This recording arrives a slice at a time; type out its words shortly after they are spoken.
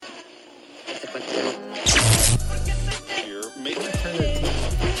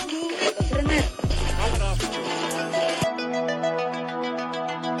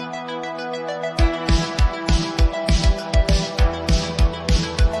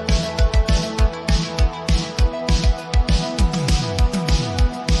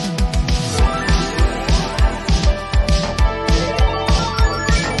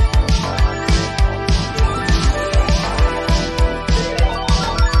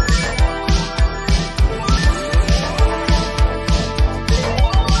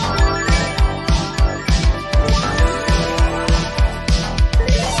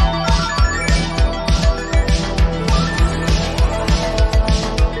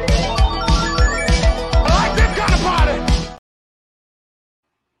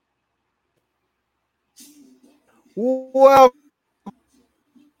Well,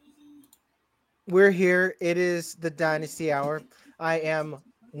 we're here. It is the Dynasty Hour. I am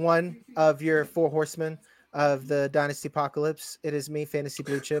one of your four horsemen of the Dynasty Apocalypse. It is me, Fantasy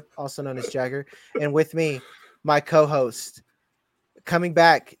Blue Chip, also known as Jagger. And with me, my co-host, coming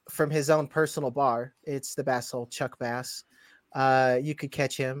back from his own personal bar, it's the Basshole, Chuck Bass. You could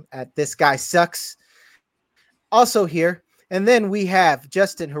catch him at This Guy Sucks. Also here. And then we have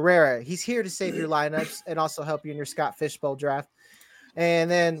Justin Herrera. He's here to save your lineups and also help you in your Scott Fishbowl draft. And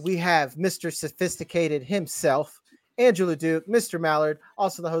then we have Mr. Sophisticated himself, Andrew LeDuc, Mr. Mallard,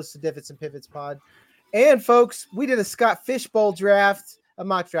 also the host of Divots and Pivots Pod. And folks, we did a Scott Fishbowl draft, a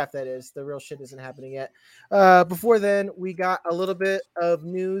mock draft that is. The real shit isn't happening yet. Before then, we got a little bit of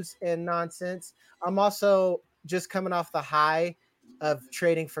news and nonsense. I'm also just coming off the high of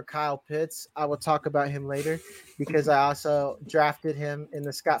trading for Kyle Pitts. I will talk about him later because I also drafted him in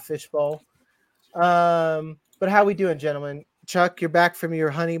the Scott Fishbowl. But how we doing, gentlemen? Chuck, you're back from your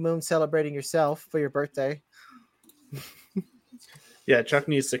honeymoon celebrating yourself for your birthday. Yeah, Chuck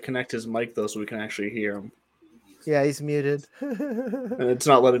needs to connect his mic, though, so we can actually hear him. Yeah, he's muted. And it's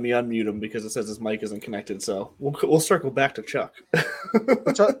not letting me unmute him because it says his mic isn't connected, so we'll circle back to Chuck.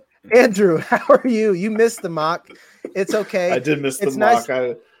 Andrew, how are you? You missed the mock. It's okay. I did miss the mock.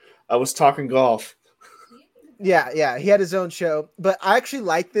 Nice. I was talking golf. Yeah. He had his own show. But I actually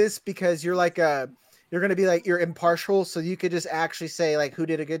like this because you're like you're going to be like, you're impartial. So you could just actually say like, who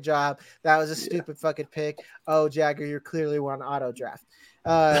did a good job? That was a stupid fucking pick. Oh, Jagger, you're clearly one auto draft.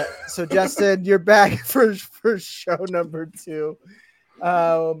 So Justin, you're back for show number 2.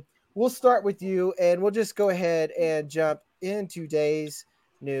 We'll start with you and we'll just go ahead and jump into today's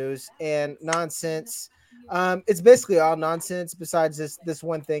news and nonsense. It's basically all nonsense besides this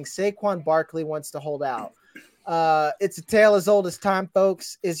one thing. Saquon Barkley wants to hold out. It's a tale as old as time,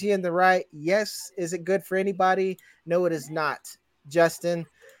 folks. Is he in the right? Yes. Is it good for anybody? No, it is not. Justin,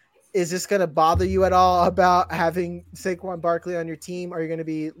 is this going to bother you at all about having Saquon Barkley on your team? Are you going to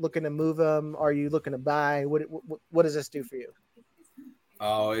be looking to move him? Are you looking to buy? What does this do for you?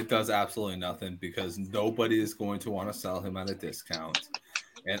 Oh, it does absolutely nothing because nobody is going to want to sell him at a discount.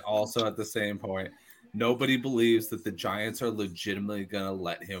 And also at the same point, nobody believes that the Giants are legitimately going to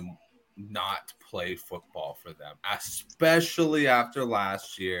let him not play football for them, especially after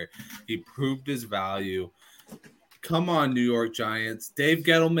last year. He proved his value. Come on, New York Giants. Dave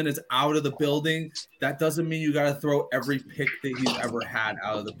Gettleman is out of the building. That doesn't mean you got to throw every pick that he's ever had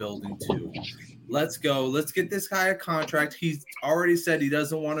out of the building, too. Let's go. Let's get this guy a contract. He's already said he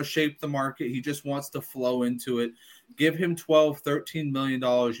doesn't want to shape the market. He just wants to flow into it. Give him $12, $13 million.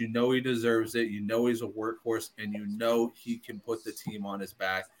 You know he deserves it. You know he's a workhorse, and you know he can put the team on his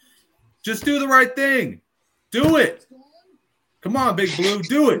back. Just do the right thing. Do it. Come on, Big Blue.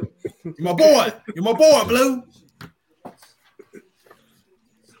 Do it. You're my boy. You're my boy, Blue.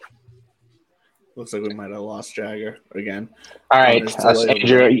 Looks like we might have lost Jagger again. All right,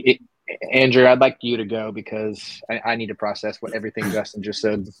 Andrew, I'd like you to go because I need to process what everything Justin just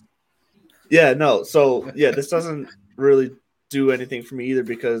said. Yeah, no. So, this doesn't really do anything for me either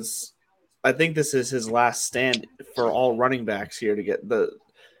because I think this is his last stand for all running backs here to get the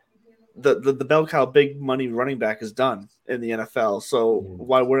bell cow big money running back is done in the NFL. So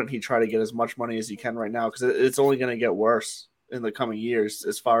why wouldn't he try to get as much money as he can right now? Because it's only going to get worse in the coming years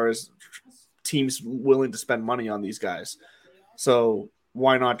as far as teams willing to spend money on these guys. So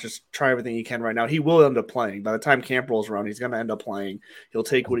why not just try everything he can right now? He will end up playing. By the time camp rolls around, he's going to end up playing. He'll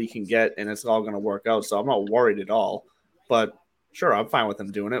take what he can get, and it's all going to work out. So I'm not worried at all. But sure, I'm fine with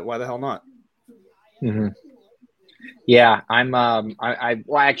him doing it. Why the hell not? Mm-hmm. Yeah,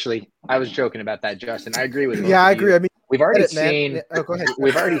 actually, I was joking about that, Justin. I agree with you. Yeah, I agree. I mean, we've already seen. Oh, go ahead.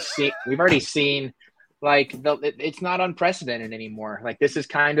 We've already seen. Like it's not unprecedented anymore. Like this is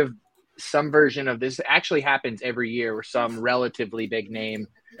kind of some version of this. Actually happens every year where some relatively big name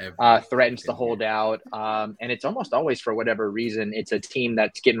threatens to hold out. And it's almost always, for whatever reason, it's a team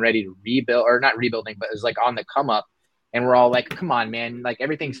that's getting ready to rebuild, or not rebuilding, but is like on the come up. And we're all like, come on, man, like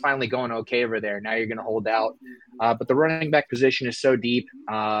everything's finally going okay over there. Now you're going to hold out. But the running back position is so deep.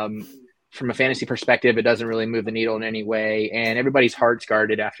 From a fantasy perspective, it doesn't really move the needle in any way. And everybody's heart's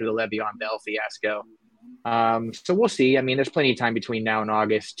guarded after the Le'Veon Bell fiasco. So we'll see. I mean, there's plenty of time between now and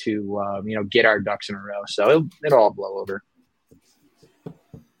August to, get our ducks in a row. So it'll all blow over.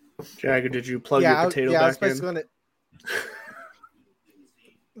 Jagger, did you plug your potato back in?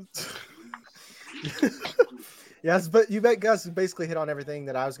 Yes, but you guys basically hit on everything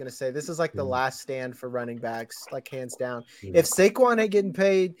that I was going to say. This is like the last stand for running backs, like hands down. If Saquon ain't getting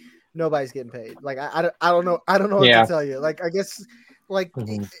paid, nobody's getting paid. Like I don't know what to tell you. Like I guess like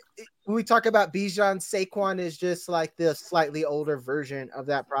when we talk about Bijan, Saquon is just like the slightly older version of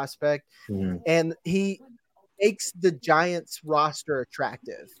that prospect, and he makes the Giants roster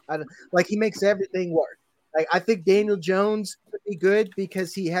attractive. He makes everything work. Like I think Daniel Jones would be good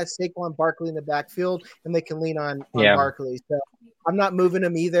because he has Saquon Barkley in the backfield and they can lean on Barkley. So I'm not moving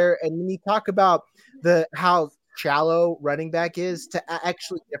him either. And when you talk about how shallow running back is to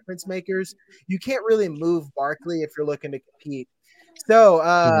actually difference makers, you can't really move Barkley if you're looking to compete. So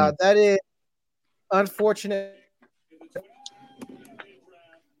that is unfortunate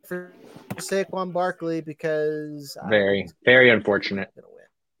for Saquon Barkley because very, very unfortunate.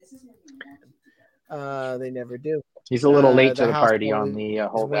 They never do. He's a little late to the party on the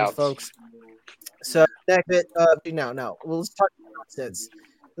holdouts, folks. So next bit, no. Well, let's talk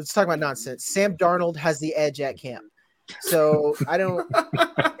about nonsense. Sam Darnold has the edge at camp. So I don't.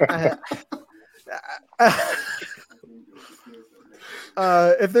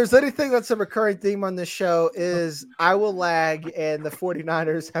 If there's anything that's a recurring theme on this show is I will lag and the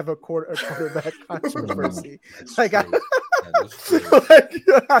 49ers have a quarterback controversy. I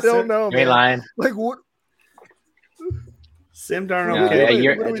don't know, man. Line. Like what? Sam Darnold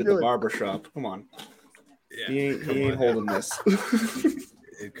you're edge at the barbershop. Come on. Yeah, he ain't holding this.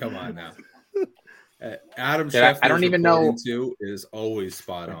 Come on now. Adam Schefter's I don't even know is always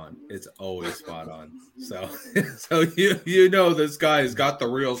spot on. It's always spot on. So this guy's got the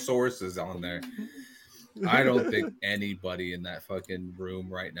real sources on there. I don't think anybody in that fucking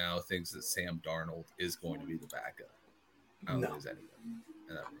room right now thinks that Sam Darnold is going to be the backup. I don't think there's anybody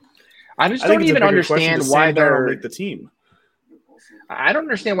in that room. I just don't even understand why they're make the team. I don't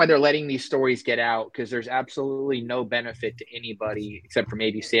understand why they're letting these stories get out because there's absolutely no benefit to anybody except for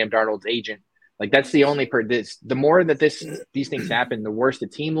maybe Sam Darnold's agent. Like that's the only the more that these things happen, the worse the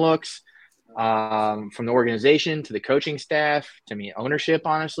team looks, from the organization to the coaching staff to ownership.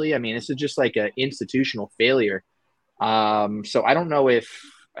 Honestly, I mean, this is just like an institutional failure. So I don't know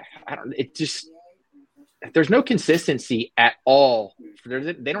there's no consistency at all.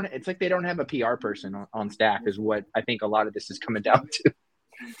 It's like they don't have a PR person on staff is what I think a lot of this is coming down to.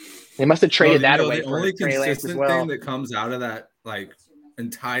 They must have traded that away. The only consistent thing that comes out of that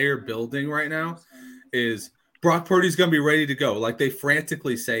entire building right now is Brock Purdy's going to be ready to go. Like they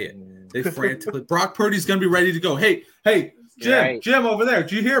frantically say it. Brock Purdy's going to be ready to go. Hey, Jim over there.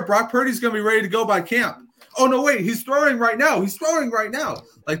 Did you hear Brock Purdy's going to be ready to go by camp? Oh, no, wait. He's throwing right now.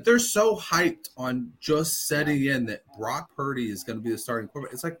 Like they're so hyped on just setting in that Brock Purdy is going to be the starting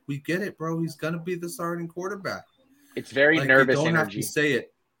quarterback. It's like, we get it, bro. He's going to be the starting quarterback. It's very nervous energy. You don't energy. have to say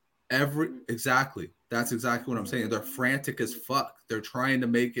it exactly. That's exactly what I'm saying. They're frantic as fuck. They're trying to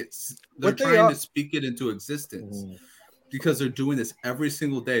make it. They're trying to speak it into existence because they're doing this every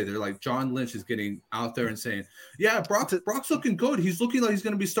single day. They're like John Lynch is getting out there and saying, "Yeah, Brock's looking good. He's looking like he's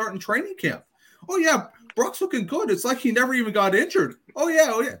going to be starting training camp. Oh yeah, Brock's looking good. It's like he never even got injured. Oh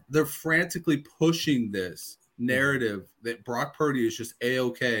yeah." They're frantically pushing this narrative that Brock Purdy is just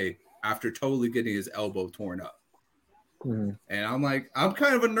A-okay after totally getting his elbow torn up. And I'm like, I'm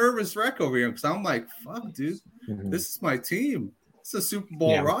kind of a nervous wreck over here because I'm like, fuck, dude, this is my team. It's a Super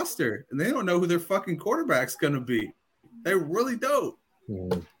Bowl roster, and they don't know who their fucking quarterback's going to be. They really don't.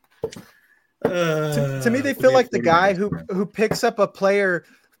 To me, they feel like the guy who picks up a player.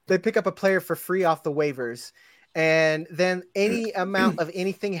 They pick up a player for free off the waivers, and then any amount of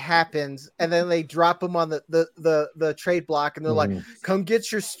anything happens, and then they drop him on the trade block, and they're like, "Come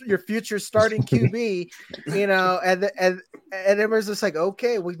get your future starting QB," and everyone's just like,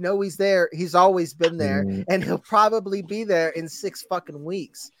 "Okay, we know he's there. He's always been there, and he'll probably be there in 6 fucking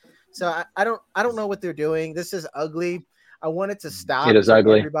weeks." So I don't know what they're doing. This is ugly. I want it to stop. It is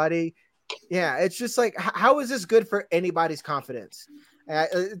ugly. Everybody, yeah, it's just like, how is this good for anybody's confidence?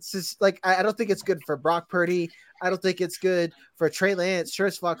 It's just like, I don't think it's good for Brock Purdy. I don't think it's good for Trey Lance. Sure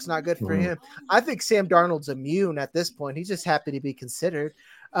as fuck's not good for him. I think Sam Darnold's immune at this point. He's just happy to be considered.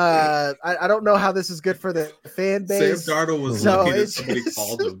 I don't know how this is good for the fan base. Sam Darnold was So lucky that it's somebody just-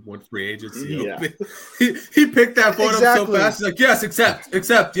 called him when free agency Yeah. opened. He picked that phone up so Exactly. fast. He's like, yes,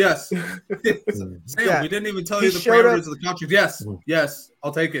 accept, yes. Sam, Yeah. we didn't even tell He you the showed parameters up- of the contract. Yes,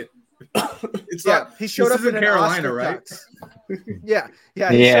 I'll take it. It's Yeah, not. he showed this up in isn't an Carolina, Oscar right? tux. Yeah, he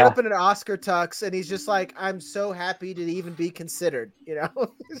Yeah. showed up in an Oscar tux, and he's just like, "I'm so happy to even be considered." You know,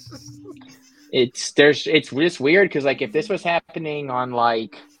 It's just weird because like if this was happening on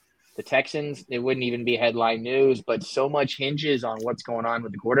like the Texans, it wouldn't even be headline news. But so much hinges on what's going on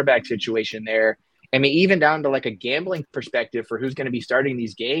with the quarterback situation there. I mean, even down to like a gambling perspective for who's going to be starting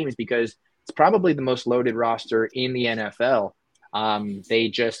these games because it's probably the most loaded roster in the NFL. They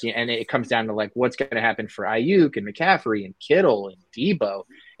just and it comes down to like what's going to happen for Ayuk and McCaffrey and Kittle and Debo,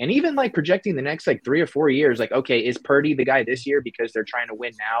 and even like projecting the next like 3 or 4 years. Like, okay, is Purdy the guy this year because they're trying to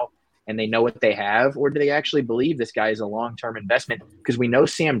win now and they know what they have, or do they actually believe this guy is a long-term investment? Because we know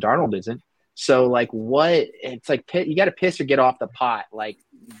Sam Darnold isn't. So like, what? It's like you got to piss or get off the pot. Like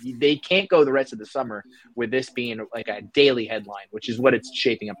they can't go the rest of the summer with this being like a daily headline, which is what it's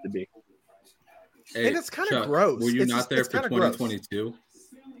shaping up to be. Hey, and it's kind of Chuck, gross. Were you It's not just- there it's for kinda gross. 2022?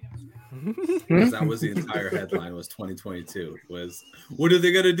 Because that was the entire headline was 2022. Was what are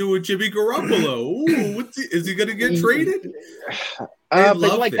they gonna do with Jimmy Garoppolo? Ooh, is he gonna get traded? But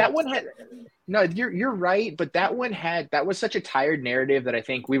loved like it. that one had no, you're right, but that was such a tired narrative that I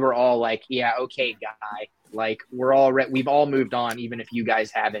think we were all like, yeah, okay, guy, like we've all moved on, even if you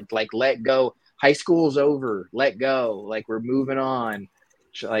guys haven't. Like, let go. High school's over. Let go. Like we're moving on.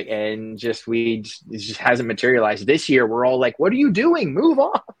 Like it just hasn't materialized. This year, we're all like, what are you doing? Move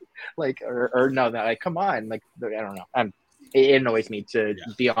on. Like or no, like come on. Like I don't know. It annoys me to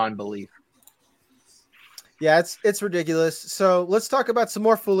beyond belief. Yeah, it's ridiculous. So let's talk about some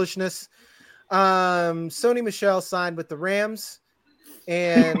more foolishness. Sony Michel signed with the Rams,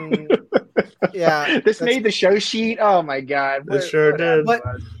 and yeah, This made the show sheet. Oh my god, It sure did. But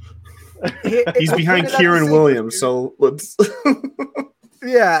He's behind Put it up Kieran the same- Williams, so let's.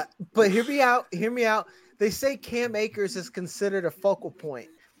 Yeah, but hear me out. Hear me out. They say Cam Akers is considered a focal point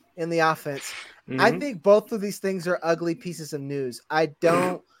in the offense. I Mhm. think both of these things are ugly pieces of news. I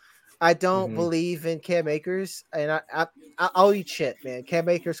don't Mhm. believe in Cam Akers, and I'll eat shit, man. Cam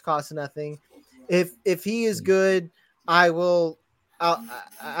Akers costs nothing. If he is good, I will.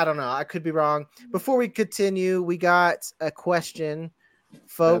 I don't know. I could be wrong. Before we continue, we got a question,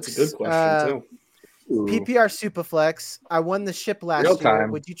 folks. That's a good question too. PPR Superflex. I won the ship last Real year.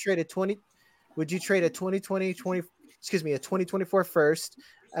 time. Would you trade a 2024 first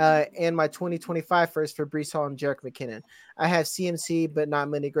and my 2025 first for Breece Hall and Jerick McKinnon? I have CMC, but not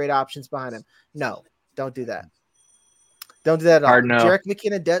many great options behind him. No, don't do that. Don't do that at all. Hard no. Jerick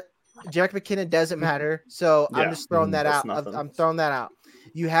McKinnon doesn't matter. So I'm Yeah, just throwing that that's out. nothing. I'm throwing that out.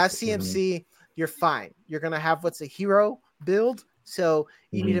 You have CMC, you're fine. You're gonna have what's a hero build. So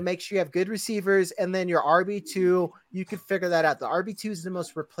you need to make sure you have good receivers, and then your RB2, you could figure that out. The RB2 is the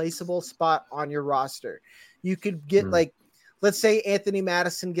most replaceable spot on your roster. You could get like, let's say Anthony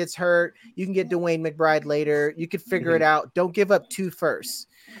Madison gets hurt. You can get Dwayne McBride later. You could figure it out. Don't give up 2 firsts.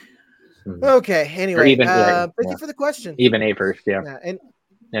 Okay. Anyway, even- thank you for the question. Even a first, yeah.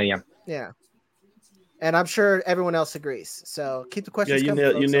 Yeah. And I'm sure everyone else agrees. So keep the Yeah, questions you coming.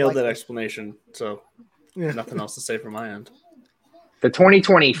 nailed, folks. I that like them. explanation. So Yeah. nothing else to say from my end. The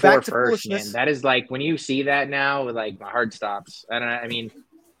 2024 Back to first, man. foolishness. That is like when you see that now, like my heart stops. I mean,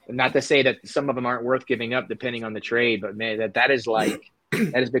 not to say that some of them aren't worth giving up depending on the trade, but man, that is like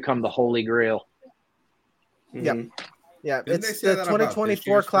that has become the holy grail. Yeah. Mhm. Yeah. Didn't they It's say the that about this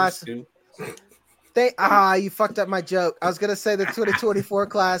 2024 year's class. first too? You fucked up my joke. I was gonna say the 2024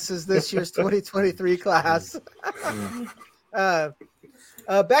 class is this year's 2023 class.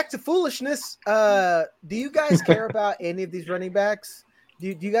 Back to foolishness. Do you guys care about any of these running backs? Do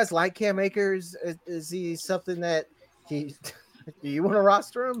you guys like Cam Akers? Is he something that he? Do you want to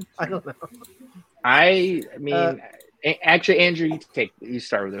roster him? I don't know. I mean, actually, Andrew, you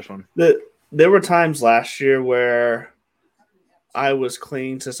start with this one. There were times last year where I was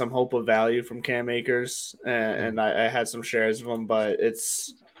clinging to some hope of value from Cam Akers, and I had some shares of them, but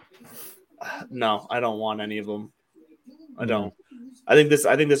no, I don't want any of them. I don't. I think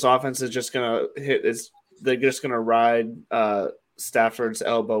this offense is just gonna hit. They're just gonna ride Stafford's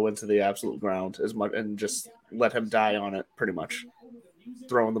elbow into the absolute ground as much, and just let him die on it. Pretty much,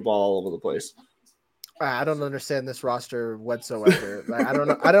 throwing the ball all over the place. I don't understand this roster whatsoever. Like, I don't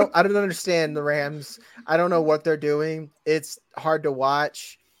know. I don't understand the Rams. I don't know what they're doing. It's hard to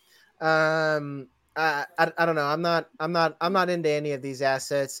watch. I don't know. I'm not into any of these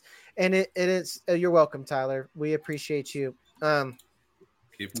assets. And it's you're welcome, Tyler. We appreciate you. Can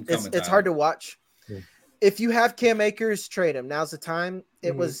Keep them coming. It's hard to watch. If you have Cam Akers, trade him. Now's the time.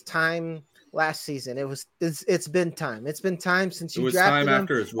 It was time last season. It's been time. It's been time since you drafted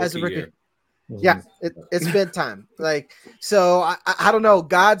him as a rookie. Year. Yeah, it's been time. Like, so I don't know.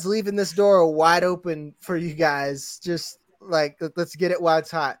 God's leaving this door wide open for you guys. Just like, let's get it while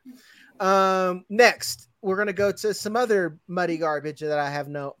it's hot. Next, we're gonna go to some other muddy garbage that I have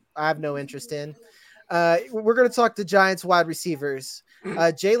no interest in. We're gonna talk to Giants wide receivers.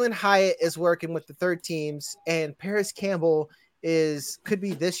 Jalin Hyatt is working with the third teams, and Parris Campbell could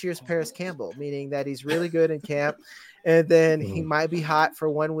be this year's Parris Campbell, meaning that he's really good in camp, and then he might be hot for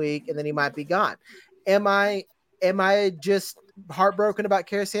 1 week, and then he might be gone. Am I just heartbroken about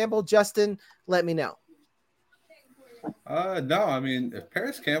Parris Campbell? Justin, let me know. No, I mean, if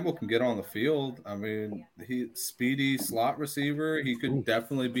Parris Campbell can get on the field, I mean, he's speedy slot receiver. He could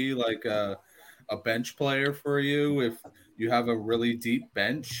definitely be like a bench player for you if you have a really deep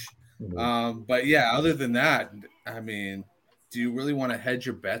bench. But yeah, other than that, I mean, do you really want to hedge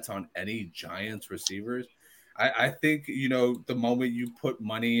your bets on any Giants receivers? I think, the moment you put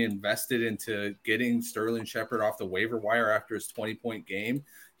money invested into getting Sterling Shepard off the waiver wire after his 20-point game,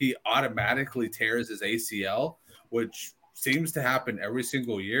 he automatically tears his ACL, which seems to happen every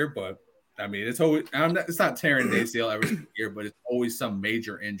single year. But I mean, it's not tearing the ACL every single year, but it's always some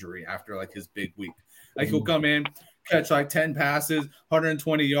major injury after like his big week. Like he'll come in, catch like 10 passes,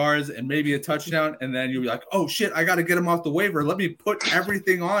 120 yards, and maybe a touchdown. And then you'll be like, oh shit, I got to get him off the waiver. Let me put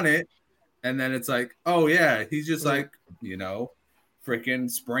everything on it. And then it's like, oh yeah, he's just like, freaking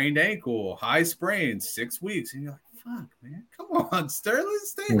sprained ankle, high sprain, 6 weeks. And you're like, fuck, man, come on, Sterling,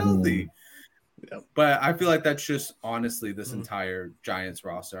 stay healthy. But I feel like that's just honestly this entire Giants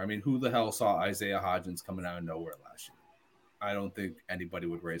roster. I mean, who the hell saw Isaiah Hodgins coming out of nowhere last year? I don't think anybody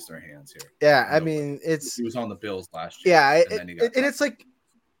would raise their hands here. Yeah, I mean, he was on the Bills last year. Yeah, and it's like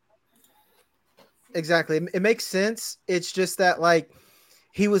exactly. It makes sense. It's just that like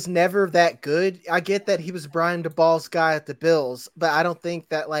he was never that good. I get that he was Brian DeBall's guy at the Bills, but I don't think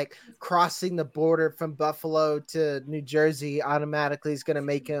that like crossing the border from Buffalo to New Jersey automatically is going to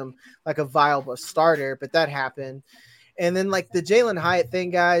make him like a viable starter, but that happened. And then like the Jalin Hyatt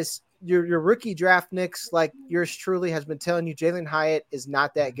thing, guys, your rookie draft nicks, like yours truly has been telling you, Jalin Hyatt is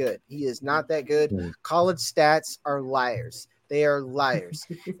not that good. He is not that good. College stats are liars. They are liars.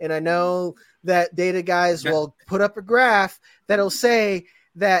 And I know that data guys will put up a graph that'll say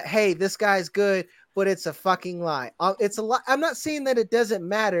that, hey, this guy's good, but it's a fucking lie. It's a lie. I'm not saying that it doesn't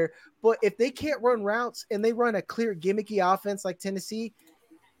matter, but if they can't run routes and they run a clear gimmicky offense like Tennessee,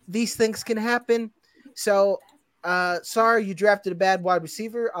 these things can happen. So sorry you drafted a bad wide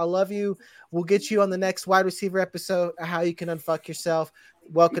receiver. I love you. We'll get you on the next wide receiver episode of How You Can Unfuck Yourself.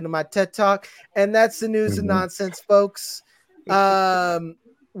 Welcome to my TED Talk. And that's the news and nonsense, folks. Hold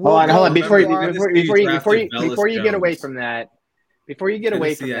on. Before you get away from that,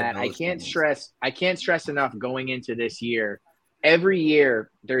 I can't stress enough going into this year. Every year,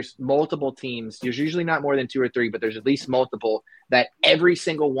 there's multiple teams. There's usually not more than 2 or 3, but there's at least multiple that every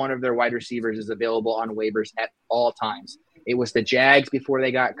single one of their wide receivers is available on waivers at all times. It was the Jags before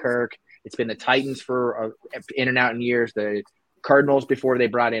they got Kirk. It's been the Titans for in and out in years. The Cardinals before they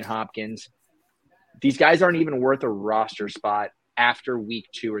brought in Hopkins. These guys aren't even worth a roster spot after week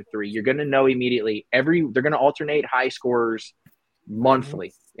 2 or 3. You're going to know immediately. They're going to alternate high scorers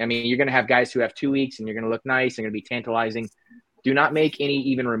monthly. I mean, you're going to have guys who have 2 weeks and you're going to look nice. They're going to be tantalizing. Do not make any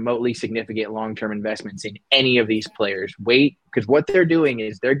even remotely significant long-term investments in any of these players. Wait, because what they're doing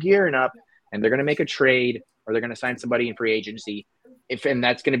is they're gearing up and they're going to make a trade or they're going to sign somebody in free agency. And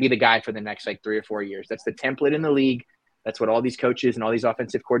that's going to be the guy for the next like 3 or 4 years. That's the template in the league. That's what all these coaches and all these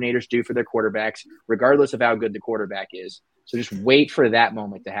offensive coordinators do for their quarterbacks, regardless of how good the quarterback is. So just wait for that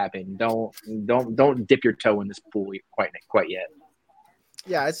moment to happen. Don't dip your toe in this pool quite yet.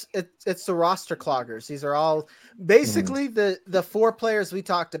 Yeah, it's the roster cloggers. These are all basically the 4 players we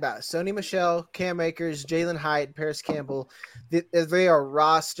talked about: Sony Michel, Cam Akers, Jalin Hyatt, Parris Campbell. They are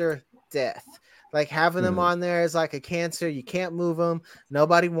roster death. Like having them on there is like a cancer. You can't move them.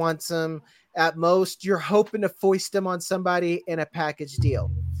 Nobody wants them. At most, you're hoping to foist them on somebody in a package deal.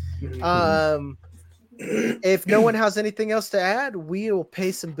 If no one has anything else to add, we will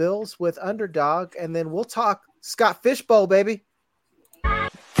pay some bills with Underdog, and then we'll talk Scott Fishbowl, baby.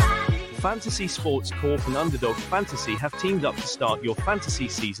 Fantasy Sports Corp and Underdog Fantasy have teamed up to start your fantasy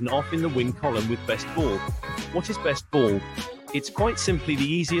season off in the win column with Best Ball. What is Best Ball? It's quite simply the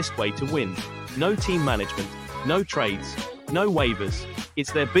easiest way to win. No team management, no trades, no waivers.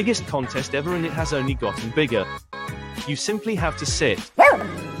 It's their biggest contest ever and it has only gotten bigger. You simply have to sit,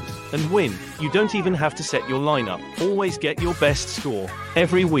 and win. You don't even have to set your lineup. Always get your best score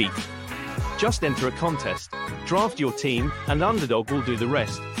every week. Just enter a contest, draft your team, and Underdog will do the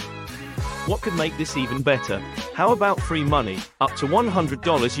rest. What could make this even better? How about free money, up to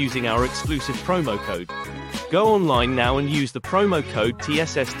 $100 using our exclusive promo code? Go online now and use the promo code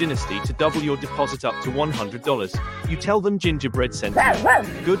TSS Dynasty to double your deposit up to $100. You tell them Gingerbread sent you.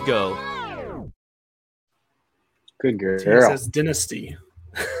 Good girl. Good girl. TSS Dynasty.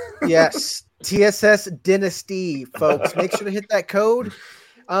 Yes, TSS Dynasty, folks. Make sure to hit that code.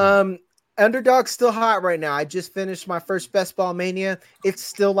 Underdog's still hot right now. I just finished my first Best Ball Mania. It's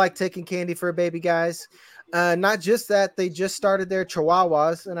still like taking candy for a baby, guys. Not just that, they just started their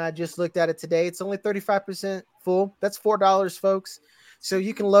Chihuahuas, and I just looked at it today. It's only 35% full. That's $4, folks. So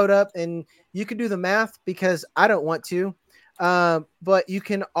you can load up, and you can do the math because I don't want to. But you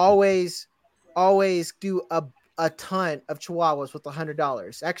can always do a ton of Chihuahuas with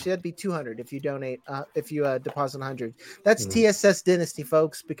 $100. Actually, that'd be $200 if you donate. If you deposit $100. That's TSS Dynasty,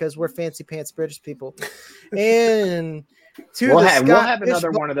 folks, because we're fancy pants British people. And we'll have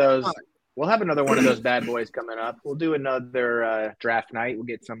another one of those. We'll have another one of those bad boys coming up. We'll do another draft night. We'll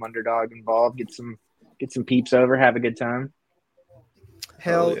get some Underdog involved. Get some peeps over. Have a good time.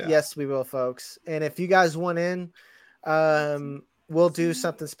 Hell yes, we will, folks. And if you guys want in, we'll do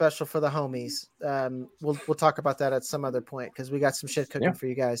something special for the homies. We'll talk about that at some other point because we got some shit cooking for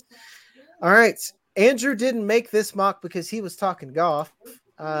you guys. All right. Andrew didn't make this mock because he was talking golf.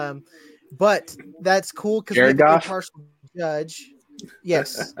 But that's cool because we're a partial judge.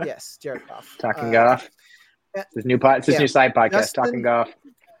 Yes, Jared Goff. Talking golf. It's his new new side podcast, Talking Golf.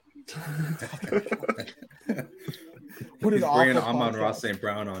 What an bringing Amon-Ra St.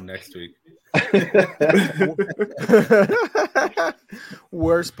 Brown on next week.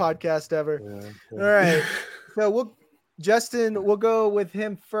 Worst podcast ever. All right. So we'll go with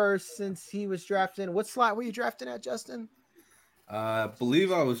him first since he was drafting. What slot were you drafting at, Justin? I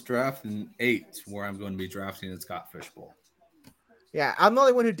believe I was drafting 8, where I'm going to be drafting at Scott Fishbowl. Yeah, I'm the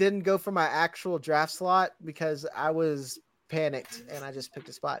only one who didn't go for my actual draft slot because I was panicked and I just picked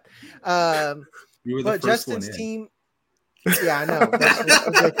a spot. You were the first Justin's one in. team. Yeah, I know.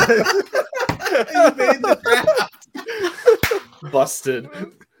 You made the draft. Busted.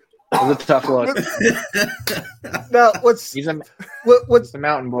 That was a tough look. No, what's the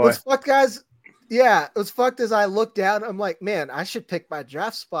mountain boy? What's fucked, guys? Yeah, it was fucked as I looked down. I'm like, man, I should pick my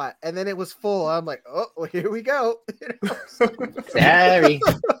draft spot. And then it was full. I'm like, oh, well, here we go. Sorry.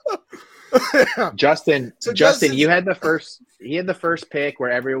 Justin, you had the first pick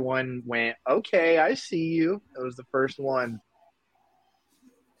where everyone went, okay, I see you. It was the first one.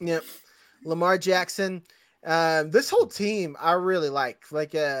 Yep. Lamar Jackson. This whole team I really like.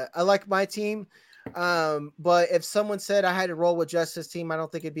 I like my team. But if someone said I had to roll with Justin's team, I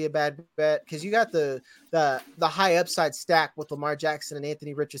don't think it'd be a bad bet because you got the high upside stack with Lamar Jackson and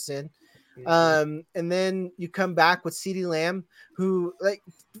Anthony Richardson. And then you come back with CeeDee Lamb, who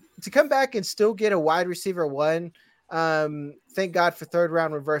to come back and still get a wide receiver 1. Thank God for third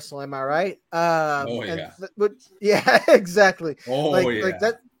round reversal. Am I right? Yeah, exactly.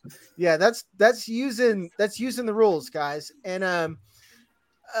 That's using the rules, guys. And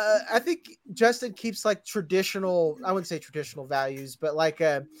I think Justin keeps traditional, I wouldn't say traditional values, but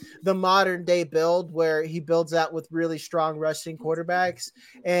the modern day build where he builds out with really strong rushing quarterbacks.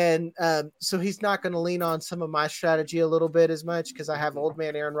 And so he's not going to lean on some of my strategy a little bit as much because I have old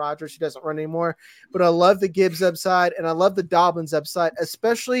man Aaron Rodgers who doesn't run anymore. But I love the Gibbs upside and I love the Dobbins upside,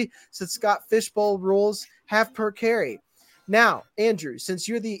 especially since Scott Fishbowl rules have per carry. Now, Andrew, since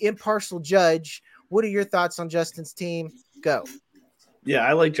you're the impartial judge, what are your thoughts on Justin's team? Go. Yeah,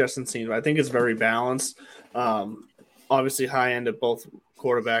 I like Justin's team. I think it's very balanced. Obviously, high end at both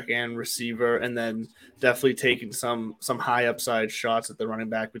quarterback and receiver, and then definitely taking some high upside shots at the running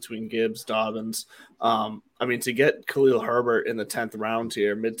back between Gibbs, Dobbins. To get Khalil Herbert in the 10th round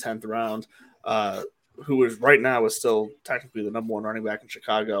here, mid-10th round, who is right now is still technically the number 1 running back in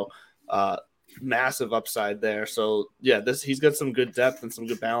Chicago. Massive upside there. So yeah, he's got some good depth and some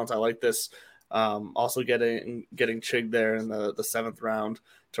good balance. I like this. Also getting Chig there in the 7th round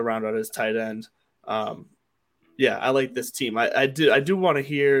to round out his tight end. Yeah, I like this team. I do want to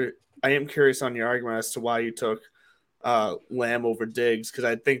hear. I am curious on your argument as to why you took Lamb over Diggs, because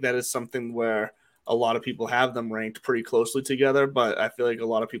I think that is something where a lot of people have them ranked pretty closely together, but I feel like a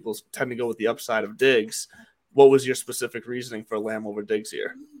lot of people tend to go with the upside of Diggs. What was your specific reasoning for Lamb over Diggs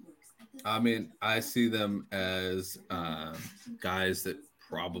here? I see them as guys that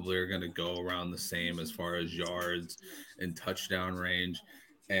probably are going to go around the same as far as yards and touchdown range.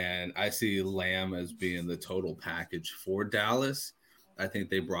 And I see Lamb as being the total package for Dallas. I think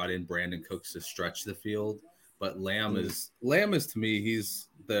they brought in Brandon Cooks to stretch the field, but Lamb is to me, he's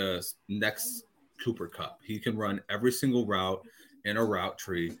the next Cooper Kupp. He can run every single route in a route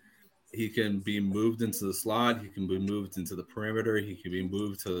tree. He can be moved into the slot. He can be moved into the perimeter. He can be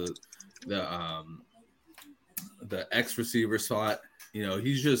moved to the X receiver slot. You know,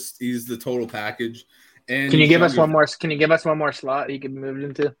 he's the total package. And Can you give us one more? Can you give us one more slot he can be moved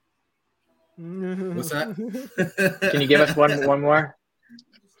into? What's that? Can you give us one more?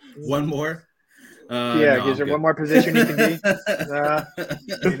 One more? Yeah, is there one more position he can be?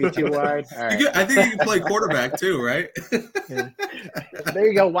 Maybe too wide. All right. I think he can play quarterback too, right? Yeah. There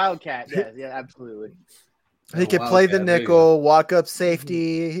you go, Wildcat. Yeah, absolutely. He could play the nickel, walk up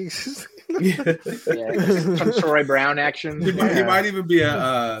safety. Some Troy Brown action. He might even be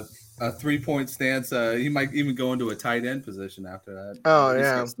a 3-point stance. He might even go into a tight end position after that. Oh,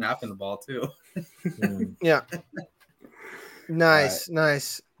 He's snapping the ball too. Yeah. Nice.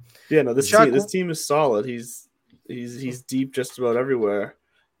 Yeah, no, this team is solid. He's deep just about everywhere.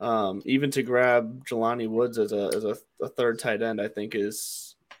 Even to grab Jelani Woods as a third tight end, I think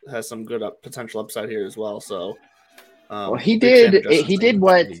has some good potential upside here as well. So, he did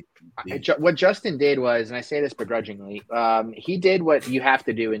what Justin did was, and I say this begrudgingly, he did what you have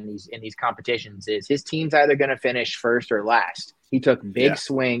to do in these competitions. Is his team's either going to finish first or last. He took big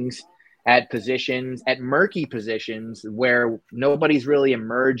swings at murky positions where nobody's really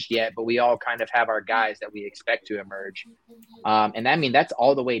emerged yet, but we all kind of have our guys that we expect to emerge. And that's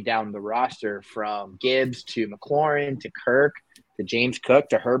all the way down the roster from Gibbs to McLaurin to Kirk to James Cook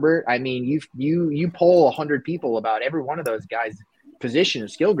to Herbert. I mean, you poll 100 people about every one of those guys' position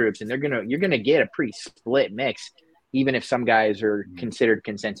and skill groups, and you're gonna get a pretty split mix, even if some guys are considered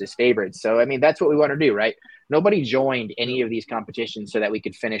consensus favorites. So, I mean, that's what we want to do, right? Nobody joined any of these competitions so that we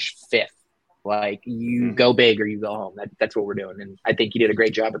could finish fifth. Like, you go big or you go home. That's what we're doing, and I think you did a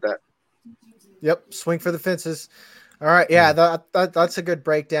great job at that. Yep, swing for the fences. All right, yeah, that's a good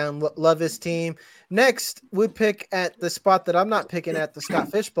breakdown. Love his team. Next, we pick at the spot that I'm not picking at, the Scott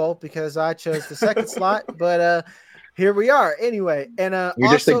Fishbowl, because I chose the second slot, but here we are anyway. And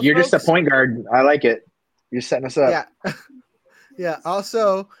you're just a point guard. I like it. You're setting us up. Yeah.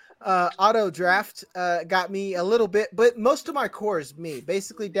 Also, auto draft got me a little bit, but most of my core is me.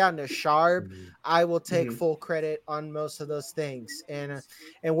 Basically down to Sharp, I will take full credit on most of those things. And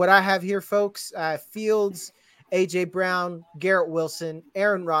what I have here, folks, Fields, AJ Brown, Garrett Wilson,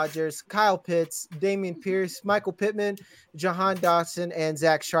 Aaron Rodgers, Kyle Pitts, Damian Pierce, Michael Pittman, Jahan Dotson, and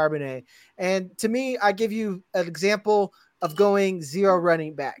Zach Charbonnet. And to me, I give you an example of going zero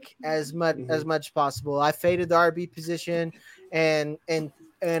running back as much as possible. I faded the RB position, and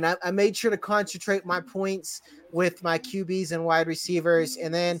I made sure to concentrate my points with my QBs and wide receivers.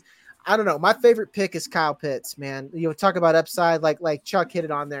 And then, I don't know, my favorite pick is Kyle Pitts, man. You talk about upside, like Chuck hit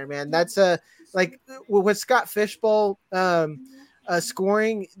it on there, man. That's with Scott Fishbowl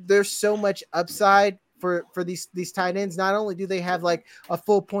scoring, there's so much upside for these tight ends. Not only do they have like a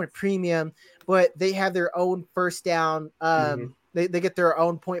full point premium, but they have their own first down. They get their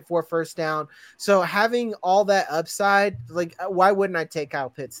own 0.4 first down. So having all that upside, like, why wouldn't I take Kyle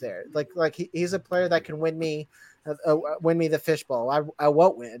Pitts there? Like he's a player that can win me the fishbowl. I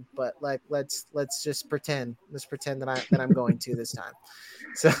won't win, but like let's just pretend. Let's pretend that I'm going to this time.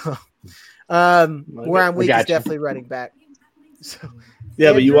 So where I'm weak is definitely running back. So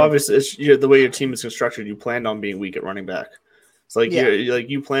yeah, but you obviously, the way your team is constructed, you planned on being weak at running back. It's like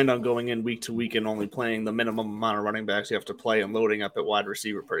you planned on going in week to week and only playing the minimum amount of running backs you have to play and loading up at wide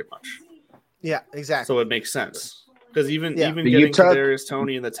receiver pretty much. Yeah, exactly. So it makes sense. Because even getting Kadarius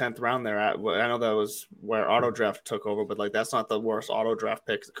Toney in the 10th round there, I know that was where auto draft took over, but like that's not the worst auto draft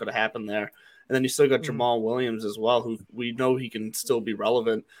pick that could have happened there. And then you still got Jamal Williams as well, who we know he can still be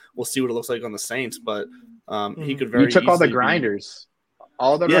relevant. We'll see what it looks like on the Saints, but he could very. You took all the grinders,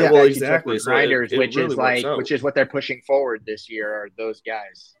 exactly. Grinders, so which really which is what they're pushing forward this year. Are those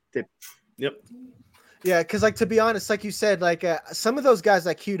guys? Yep. Yeah, because like to be honest, like you said, like some of those guys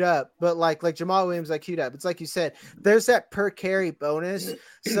I queued up, but like Jamal Williams I queued up. It's like you said, there's that per carry bonus,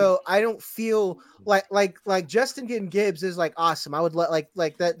 so I don't feel like Justin getting Gibbs is like awesome. I would like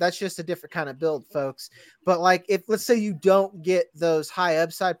that. That's just a different kind of build, folks. But like if let's say you don't get those high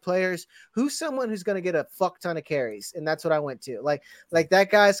upside players, who's someone who's going to get a fuck ton of carries, and that's what I went to. Like that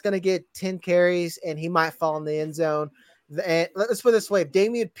guy's going to get 10 carries and he might fall in the end zone. And let's put it this way: if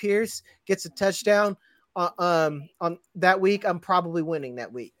Damian Pierce gets a touchdown on that week, I'm probably winning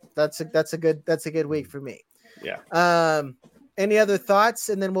that week. That's a good week for me. Yeah. Any other thoughts,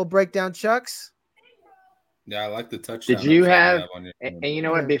 and then we'll break down Chuck's? Yeah, I like the touchdown. Did you upside have on your and you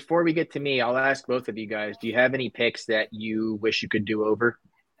know what? Before we get to me, I'll ask both of you guys. Do you have any picks that you wish you could do over?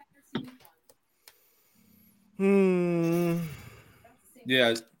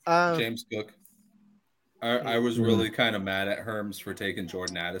 Yeah, Um, James Cook. I was really kind of mad at Herms for taking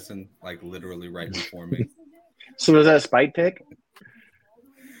Jordan Addison, like literally right before me. So was that a spite pick?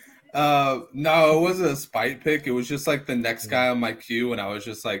 No, it wasn't a spite pick. It was just like the next guy on my queue, and I was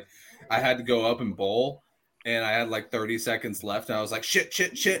just like, I had to go up and bowl, and I had like 30 seconds left, and I was like, shit,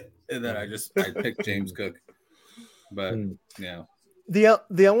 and then I picked James Cook. But yeah.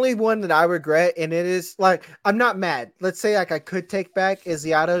 The only one that I regret, and it is like I'm not mad. Let's say like I could take back is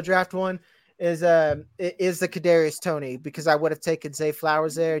the auto draft one. Is the Kadarius Toney, because I would have taken Zay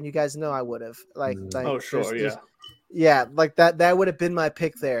Flowers there, and you guys know I would have like oh sure, yeah, like that would have been my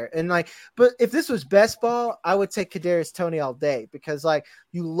pick there. And like, but if this was best ball, I would take Kadarius Toney all day, because like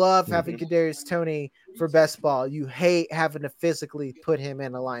you love having Kadarius Toney for best ball. You hate having to physically put him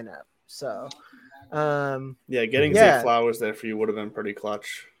in a lineup. So getting Zay Flowers there for you would have been pretty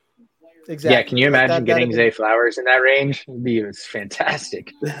clutch. Exactly. Yeah, can you imagine getting Zay Flowers in that range? It's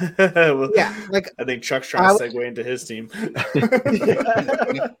fantastic. Well, yeah, like I think Chuck's trying to segue into his team.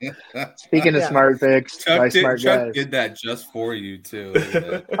 Speaking of smart picks, Chuck did that just for you too.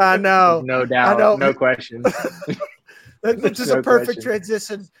 I know, no doubt, no question. It's just a perfect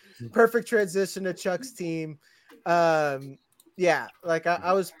transition. Perfect transition to Chuck's team. Yeah, like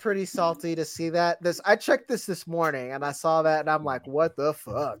I was pretty salty to see that. I checked this morning and I saw that and I'm like, what the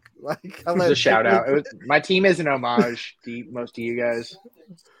fuck? Like, it was a shout out. My team is an homage to most of you guys.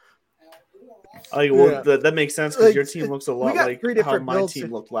 That makes sense, because your team looks a lot like how my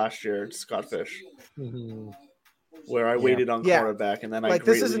team looked last year at Scott Fish, where I waited on quarterback and then I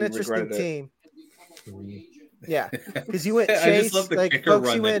this is an interesting team. Yeah, because you went Chase. I just love the like, kicker folks,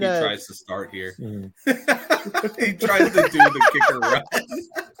 run that he tries to start here. He tries to do the kicker run.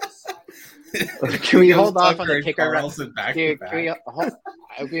 Can we hold off on the kicker run?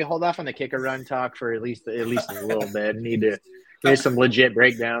 Can we hold off on the kicker run talk for at least a little bit? Here's some legit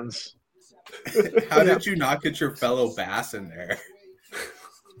breakdowns. How did you not get your fellow Bass in there?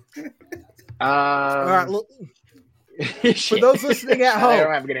 All right, look. For those listening at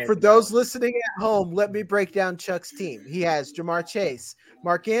home, let me break down Chuck's team. He has Jamar Chase,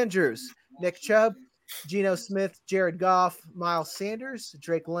 Mark Andrews, Nick Chubb, Geno Smith, Jared Goff, Miles Sanders,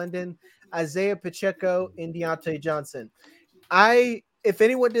 Drake London, Isaiah Pacheco, and Deontay Johnson. If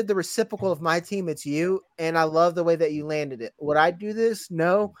anyone did the reciprocal of my team, it's you, and I love the way that you landed it. Would I do this?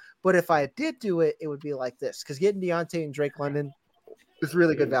 No, but if I did do it, it would be like this, because getting Deontay and Drake London is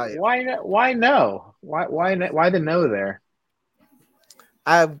really good value. Why no? Why the no there?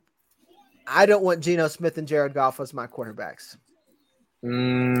 I don't want Geno Smith and Jared Goff as my quarterbacks.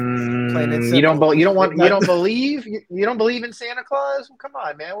 You don't believe in Santa Claus? Come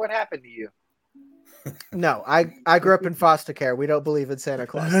on, man. What happened to you? No, I grew up in foster care. We don't believe in Santa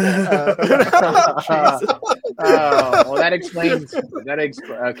Claus. Well, that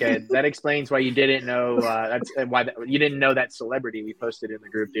explains why you didn't know. That's why you didn't know that celebrity we posted in the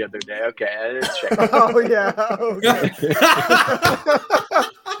group the other day. Okay, let's check. Oh yeah. Okay.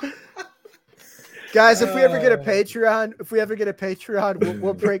 Guys, if we ever get a Patreon,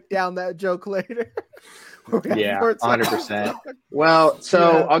 we'll break down that joke later. Yeah, 100%. Well,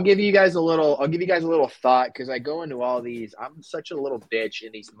 so I'll give you guys a little thought, because I go into all these. I'm such a little bitch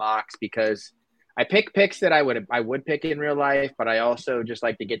in these mocks, because I pick picks that I would pick in real life, but I also just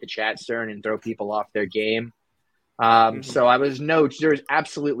like to get the chat stirring and throw people off their game. So there's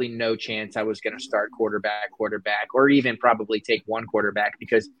absolutely no chance I was going to start quarterback, or even probably take one quarterback,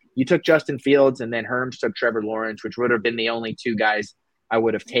 because you took Justin Fields and then Herms took Trevor Lawrence, which would have been the only two guys I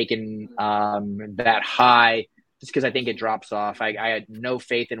would have taken that high, just because I think it drops off. I had no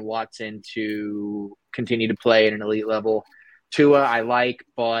faith in Watson to continue to play at an elite level. Tua I like,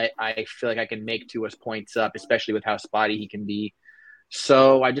 but I feel like I can make Tua's points up, especially with how spotty he can be.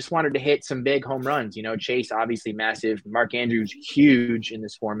 So I just wanted to hit some big home runs. Chase, obviously massive. Mark Andrews, huge in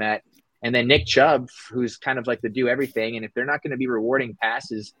this format. And then Nick Chubb, who's kind of like the do everything. And if they're not going to be rewarding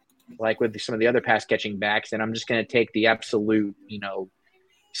passes like with some of the other pass catching backs, then I'm just going to take the absolute,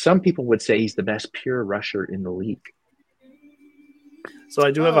 some people would say he's the best pure rusher in the league. So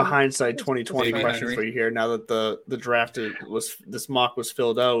I do have a hindsight 2020 question for you here. Now that the draft this mock was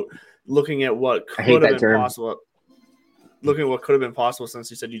filled out, looking at what could have been possible. Looking at what could have been possible, since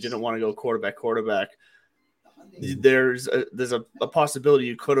you said you didn't want to go quarterback, there's a possibility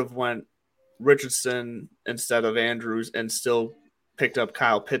you could have went Richardson instead of Andrews and still picked up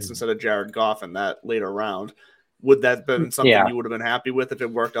Kyle Pitts instead of Jared Goff in that later round. Would that have been something you would have been happy with if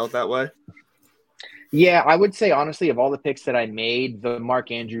it worked out that way? Yeah, I would say honestly, of all the picks that I made, the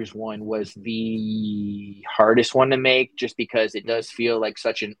Mark Andrews one was the hardest one to make, just because it does feel like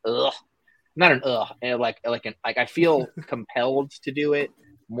such an not an like I feel compelled to do it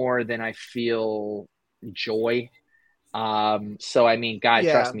more than I feel joy. So I mean, God,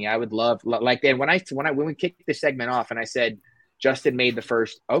 trust me, I would love like, and when we kicked this segment off and I said Justin made the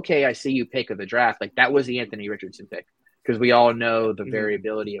first, okay, I see you pick of the draft, like that was the Anthony Richardson pick, because we all know the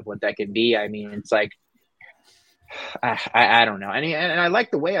variability of what that can be. I mean, it's like, I don't know. And I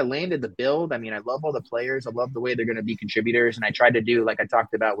like the way I landed the build. I mean, I love all the players. I love the way they're going to be contributors. And I tried to do, like I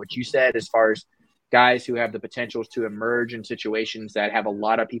talked about what you said, as far as guys who have the potentials to emerge in situations that have a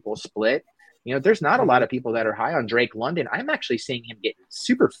lot of people split. You know, there's not a lot of people that are high on Drake London. I'm actually seeing him get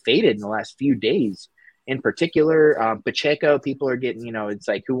super faded in the last few days. In particular, Pacheco, people are getting, you know, it's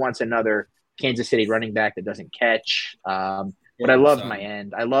like, who wants another Kansas City running back that doesn't catch? But I loved my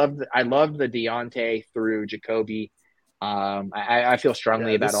end. I loved the Deontay through Jacoby. I feel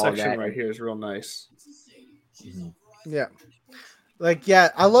strongly about all that. This section right here is real nice. Yeah. Like, yeah,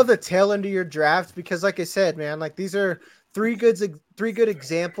 I love the tail end of your draft because, like I said, man, like these are three good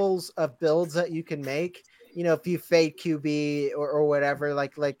examples of builds that you can make. You know, if you fade QB or whatever,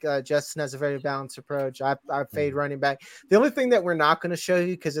 like Justin has a very balanced approach. I fade running back. The only thing that we're not going to show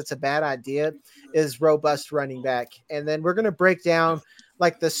you, because it's a bad idea, is robust running back. And then we're going to break down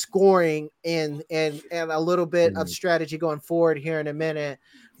like the scoring and a little bit of strategy going forward here in a minute.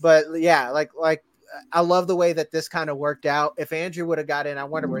 But yeah, like I love the way that this kind of worked out. If Andrew would have got in, I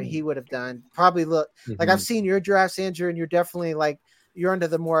wonder what he would have done. Probably like I've seen your drafts, Andrew, and you're definitely like, you're under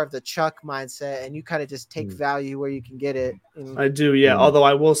the more of the Chuck mindset, and you kind of just take value where you can get it. I do, yeah. Although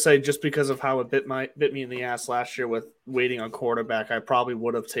I will say, just because of how it bit me in the ass last year with waiting on quarterback, I probably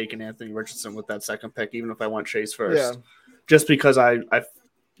would have taken Anthony Richardson with that second pick, even if I went Chase first. Yeah. Just because I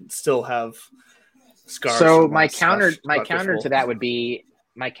still have scars. So my counter to that would be,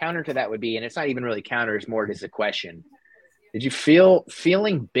 and it's not even really counter, it's more just a question. Did you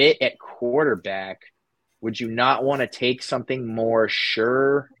feeling bit at quarterback? Would you not want to take something more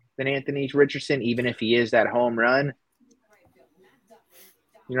sure than Anthony Richardson, even if he is that home run?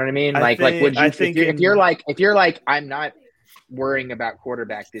 You know what I mean? If you're like, I'm not worrying about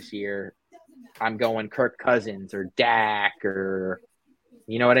quarterback this year, I'm going Kirk Cousins or Dak, or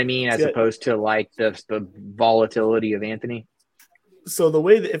you know what I mean, as opposed to like the volatility of Anthony. So the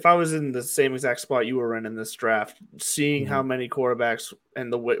way that if I was in the same exact spot you were in this draft, seeing how many quarterbacks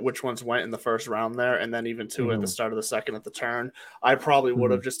and which ones went in the first round there, and then even two at the start of the second at the turn, I probably would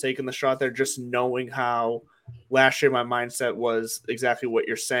have just taken the shot there, just knowing how last year my mindset was exactly what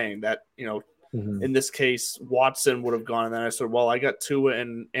you're saying, that, you know, in this case, Watson would have gone, and then I said, well, I got Tua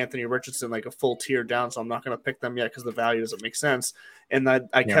and Anthony Richardson like a full tier down, so I'm not going to pick them yet because the value doesn't make sense. And I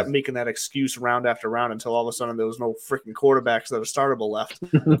kept making that excuse round after round until all of a sudden there was no freaking quarterbacks that are startable left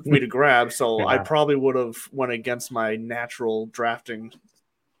for me to grab. So I probably would have went against my natural drafting,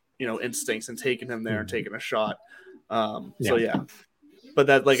 you know, instincts and taken him there and taken a shot. So yeah, but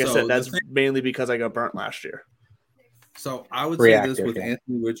that, like I said, that's mainly because I got burnt last year. So I would say this with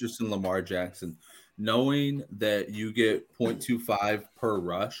Anthony Richardson, Lamar Jackson, knowing that you get 0.25 per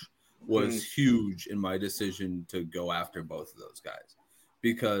rush was huge in my decision to go after both of those guys,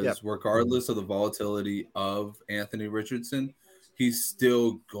 because regardless of the volatility of Anthony Richardson, he's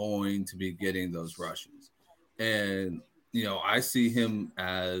still going to be getting those rushes. And, you know, I see him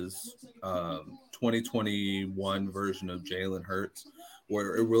as 2021 version of Jalen Hurts,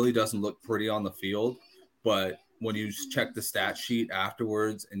 where it really doesn't look pretty on the field, but when you check the stat sheet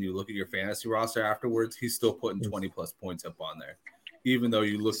afterwards and you look at your fantasy roster afterwards, he's still putting 20 plus points up on there, even though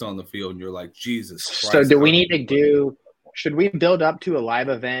you looked on the field and you're like, Jesus Christ. So should we build up to a live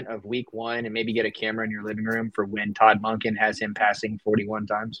event of week 1 and maybe get a camera in your living room for when Todd Monken has him passing 41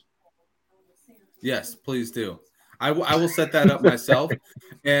 times? Yes, please do. I will set that up myself,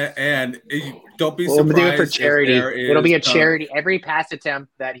 and don't be surprised. We'll do it for charity. It'll be a charity. Every pass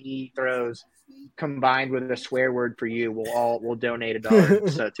attempt that he throws, combined with a swear word for you, we'll donate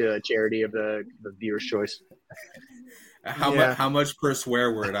 $1 to a charity of the viewer's choice. How much per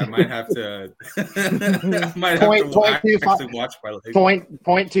swear word? I might have to. Watch my language.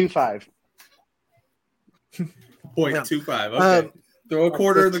 0.25. 0.25. Okay. Throw a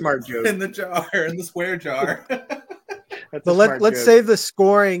quarter in the jar, in the swear jar. But let's save the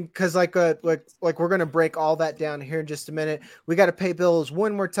scoring, because like we're gonna break all that down here in just a minute. We got to pay bills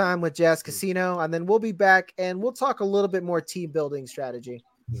one more time with Jazz Casino, and then we'll be back and we'll talk a little bit more team building strategy.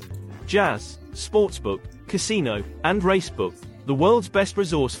 Jazz, Sportsbook, Casino, and Racebook, the world's best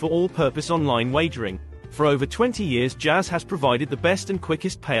resource for all-purpose online wagering. For over 20 years, Jazz has provided the best and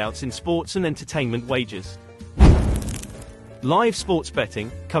quickest payouts in sports and entertainment wagers. Live sports betting,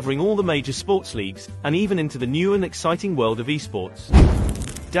 covering all the major sports leagues, and even into the new and exciting world of esports.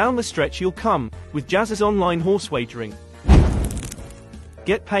 Down the stretch you'll come, with Jazz's online horse wagering.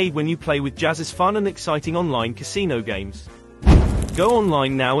 Get paid when you play with Jazz's fun and exciting online casino games. Go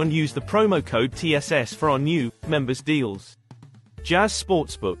online now and use the promo code TSS for our new members deals. Jazz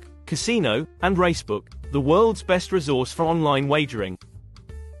Sportsbook, Casino, and Racebook, the world's best resource for online wagering.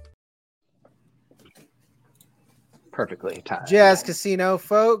 Perfectly timed. Jazz Casino,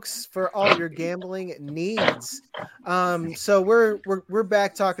 folks, for all your gambling needs. So we're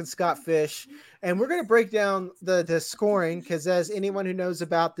back talking Scott Fish, and we're going to break down the scoring, because as anyone who knows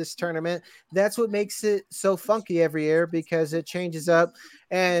about this tournament, that's what makes it so funky every year, because it changes up.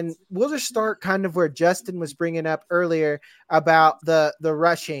 And we'll just start kind of where Justin was bringing up earlier about the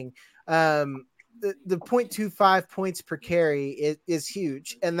rushing. The 0.25 points per carry is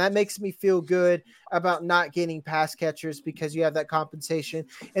huge. And that makes me feel good about not getting pass catchers, because you have that compensation.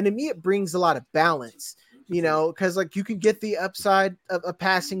 And to me, it brings a lot of balance, because like you can get the upside of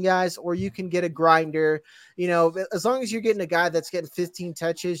passing guys, or you can get a grinder, as long as you're getting a guy that's getting 15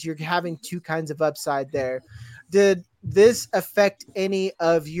 touches, you're having two kinds of upside there. Did this affect any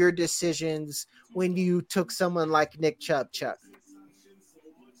of your decisions when you took someone like Nick Chubb, Chuck?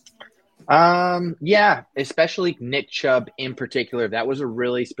 Yeah, especially Nick Chubb in particular. That was a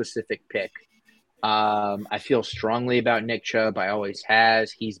really specific pick. I feel strongly about Nick Chubb. I always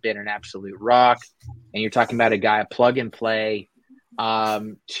has. He's been an absolute rock. And you're talking about a guy plug and play.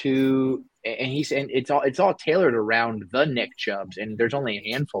 And it's all tailored around the Nick Chubbs, and there's only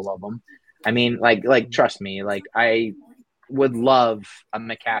a handful of them. I mean, like trust me, like I would love a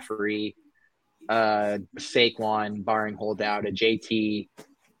McCaffrey, Saquon, barring holdout, a JT.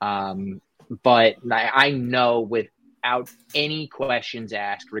 But I know without any questions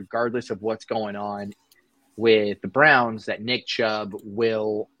asked, regardless of what's going on with the Browns, that Nick Chubb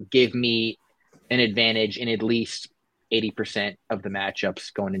will give me an advantage in at least 80% of the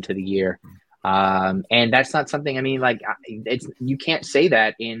matchups going into the year. And that's not something, you can't say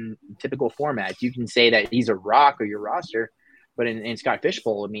that in typical formats. You can say that he's a rock or your roster, but in Scott Fish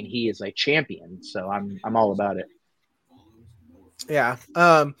Bowl, he is a champion. So I'm all about it. Yeah.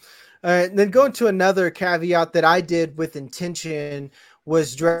 Then going to another caveat that I did with intention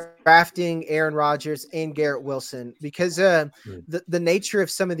was drafting Aaron Rodgers and Garrett Wilson, because the nature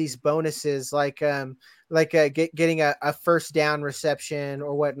of some of these bonuses, getting a first down reception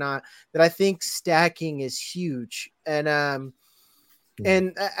or whatnot, that I think stacking is huge. And I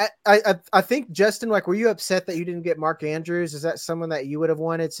think, Justin, were you upset that you didn't get Mark Andrews? Is that someone that you would have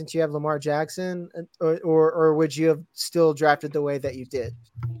wanted since you have Lamar Jackson, or would you have still drafted the way that you did?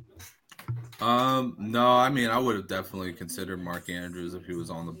 No, I would have definitely considered Mark Andrews if he was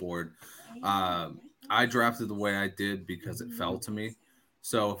on the board. I drafted the way I did because it fell to me.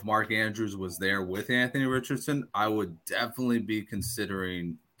 So if Mark Andrews was there with Anthony Richardson, I would definitely be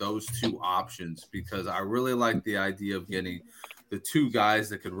considering those two options, because I really like the idea of getting the two guys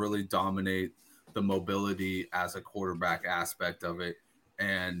that could really dominate the mobility as a quarterback aspect of it.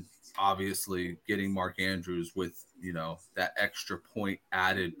 And obviously getting Mark Andrews with, that extra point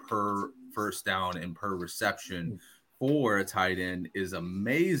added per first down and per reception for a tight end is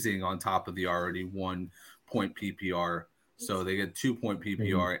amazing, on top of the already 1 point PPR. So they get 2 point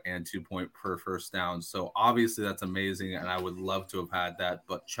PPR and 2 point per first down. So obviously that's amazing. And I would love to have had that,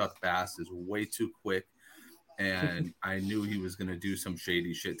 but Chuck Bass is way too quick. And I knew he was going to do some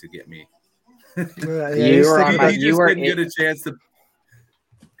shady shit to get me. You didn't get a chance to.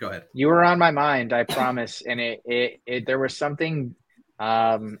 Go ahead. You were on my mind, I promise. And there was something.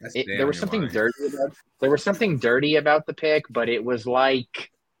 There was something dirty about the pick, but it was like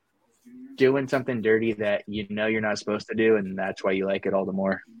doing something dirty that you're not supposed to do, and that's why you like it all the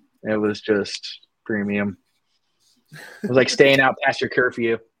more. It was just premium. It was like staying out past your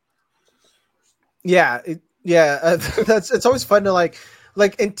curfew. Yeah. It's always fun to like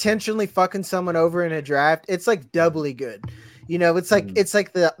intentionally fucking someone over in a draft. It's like doubly good. It's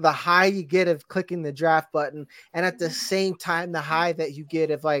like the high you get of clicking the draft button, and at the same time the high that you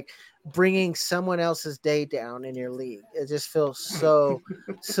get of like bringing someone else's day down in your league. It just feels so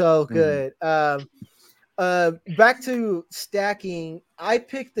good. Back to stacking, I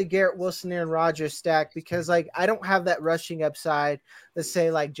picked the Garrett Wilson Aaron Rodgers stack because I don't have that rushing upside, let's say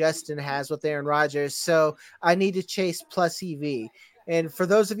like Justin has with Aaron Rodgers. So I need to chase plus EV. And for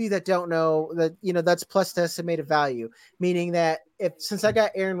those of you that don't know, that that's plus to estimated value, meaning that since I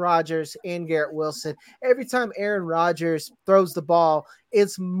got Aaron Rodgers and Garrett Wilson, every time Aaron Rodgers throws the ball,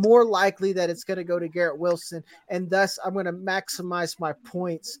 it's more likely that it's going to go to Garrett Wilson, and thus I'm going to maximize my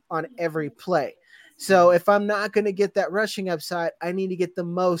points on every play. So if I'm not going to get that rushing upside, I need to get the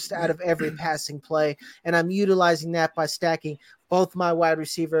most out of every passing play, and I'm utilizing that by stacking both my wide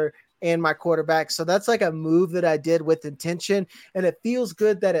receiver and my quarterback. So that's like a move that I did with intention, and it feels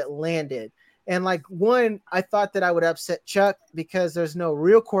good that it landed. And like I thought that I would upset Chuck because there's no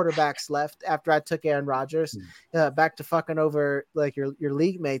real quarterbacks left after I took Aaron Rodgers back to fucking over like your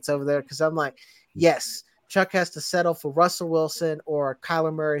league mates over there. Cause I'm like, yes, Chuck has to settle for Russell Wilson or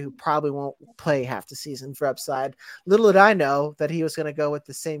Kyler Murray, who probably won't play half the season for upside. Little did I know that he was going to go with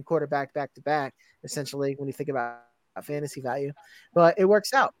the same quarterback back to back, essentially, when you think about fantasy value, but it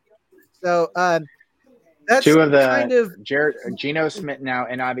works out. So that's two of the kind of Geno Smith now,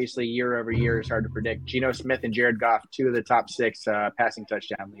 and obviously year over year is hard to predict. Geno Smith and Jared Goff, two of the top 6 passing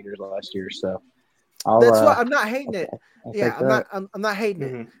touchdown leaders last year. So that's why I'm not hating it. I'm not hating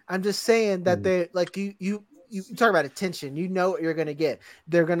Mm-hmm. it. I'm just saying that they like you talk about attention. You know what you're gonna get.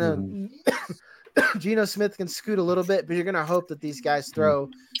 They're gonna Geno Smith can scoot a little bit, but you're gonna hope that these guys throw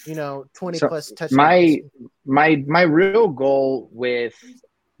 20 plus touchdowns. My real goal with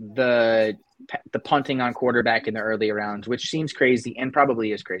the punting on quarterback in the early rounds, which seems crazy and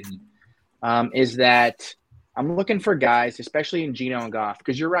probably is crazy, is that I'm looking for guys, especially in Geno and Goff,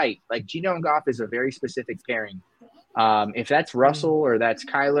 because you're right. Like Geno and Goff is a very specific pairing. If that's Russell or that's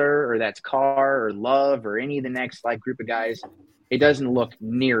Kyler or that's Carr or Love or any of the next like group of guys, it doesn't look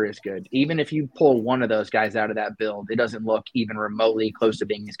near as good. Even if you pull one of those guys out of that build, it doesn't look even remotely close to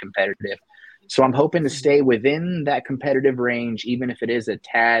being as competitive. So I'm hoping to stay within that competitive range, even if it is a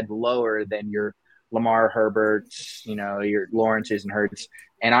tad lower than your Lamar Herberts, your Lawrences and Hurts.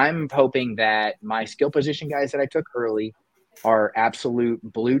 And I'm hoping that my skill position guys that I took early are absolute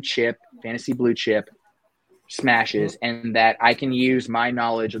blue chip, fantasy blue chip smashes, and that I can use my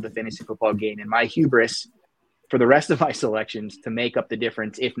knowledge of the fantasy football game and my hubris for the rest of my selections to make up the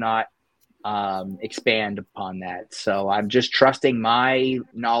difference, if not expand upon that. So I'm just trusting my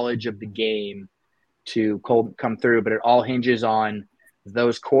knowledge of the game to come through, but it all hinges on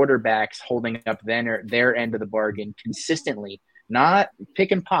those quarterbacks holding up their end of the bargain consistently, not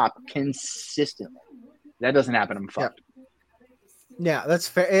pick and pop, consistently. That doesn't happen. I'm fucked. Yeah, that's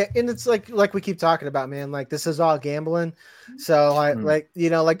fair. And it's like we keep talking about, man, like this is all gambling. So I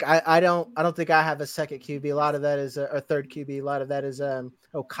don't think I have a second QB. A lot of that is a third QB. A lot of that is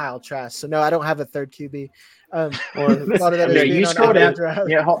Kyle Trask. So no, I don't have a third QB. Or a lot of that is you scroll down.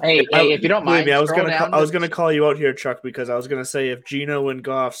 Hey, if you don't mind, me, I was gonna call you out here, Chuck, because I was gonna say if Geno and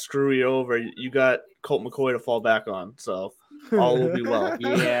Goff screw you over, you got Colt McCoy to fall back on. So all will be well.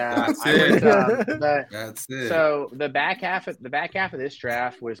 Yeah, That's it. So the back half of this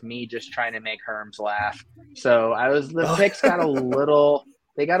draft was me just trying to make Herms laugh. So the picks got a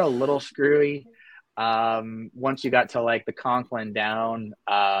little screwy. Once you got to like the Conklin down,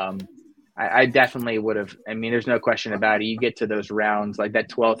 I definitely would have. I mean, there's no question about it. You get to those rounds, like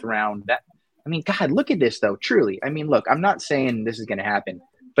that 12th round. God, look at this though. Truly, I mean, look, I'm not saying this is going to happen,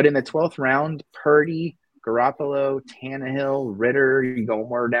 but in the 12th round, Purdy, Garoppolo, Tannehill, Ritter, you go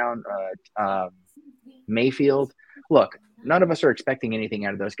more down, Mayfield. Look, none of us are expecting anything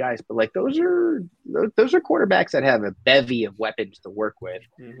out of those guys, but like those are quarterbacks that have a bevy of weapons to work with.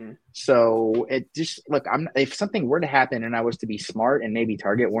 Mm-hmm. So it just if something were to happen and I was to be smart and maybe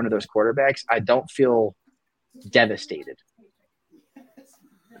target one of those quarterbacks, I don't feel devastated.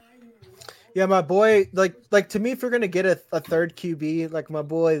 Yeah, my boy, like to me, if you're gonna get a third QB, like my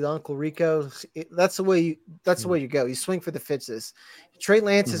boy, the Uncle Rico, that's the way you go. You swing for the fences. Trey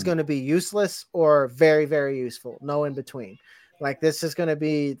Lance is going to be useless or very, very useful. No in between. Like this is going to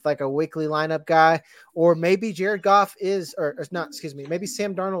be like a weekly lineup guy, or maybe Jared Goff is, or not. Excuse me. Maybe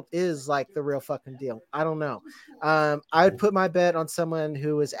Sam Darnold is like the real fucking deal. I don't know. I would put my bet on someone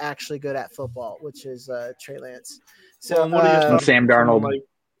who is actually good at football, which is Trey Lance. So Sam Darnold.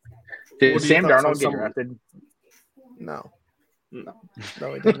 Did Sam Darnold get drafted? No, he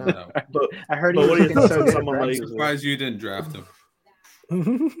did not. No. But I heard but he what was are your thoughts on so someone I'm like? surprised you didn't draft him.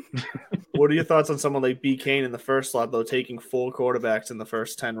 What are your thoughts on someone like B. Kane in the first slot, though, taking 4 quarterbacks in the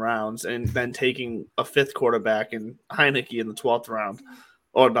first 10 rounds, and then taking a 5th quarterback in Heineke in the 12th round,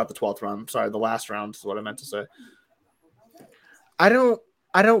 or not the 12th round? I'm sorry, the last round is what I meant to say. I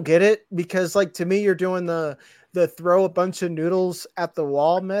don't get it because, like, to me, you're doing the throw a bunch of noodles at the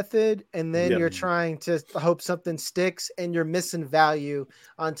wall method, and then you're trying to hope something sticks, and you're missing value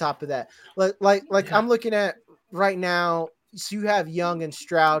on top of that. Like I'm looking at right now, you have Young and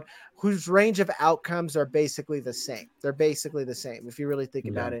Stroud, whose range of outcomes are basically the same. They're basically the same if you really think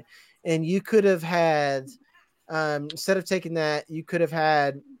about it. And you could have had, instead of taking that, you could have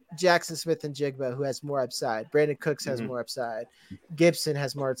had Jackson Smith and Jigba, who has more upside. Brandon Cooks has more upside. Gibson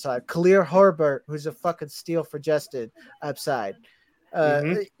has more upside. Khalil Herbert, who's a fucking steal for Justin, upside.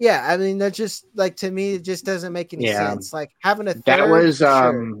 Yeah, I mean, that just like, to me, it just doesn't make any sense. Like having a third, that was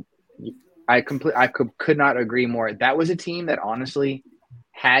sure. I could not agree more. That was a team that honestly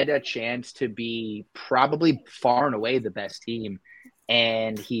had a chance to be probably far and away the best team,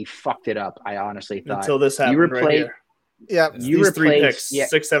 and he fucked it up. I honestly thought until this happened right here. Yeah, these 3 picks,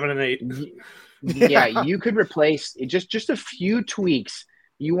 6, 7, and 8. Yeah, you could replace just a few tweaks.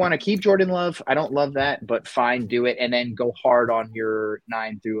 You want to keep Jordan Love? I don't love that, but fine, do it, and then go hard on your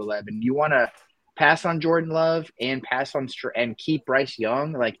 9 through 11. You want to pass on Jordan Love and pass on and keep Bryce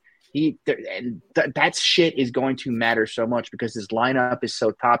Young, like. That shit is going to matter so much because his lineup is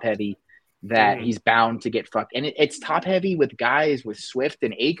so top heavy that he's bound to get fucked. And it's top heavy with guys with Swift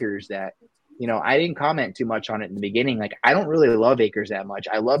and Akers that, I didn't comment too much on it in the beginning. Like, I don't really love Akers that much.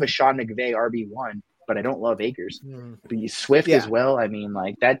 I love a Sean McVay RB1, but I don't love Akers. But Swift as well. I mean,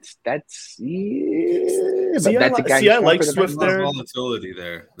 like that's a guy. I like Swift there. Volatility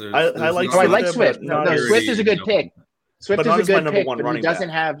there. I like Swift. No, Swift is a good pick. Swift is a good pick, but he doesn't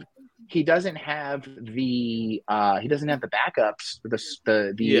back. He doesn't have the backups,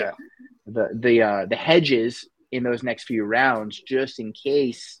 the hedges in those next few rounds, just in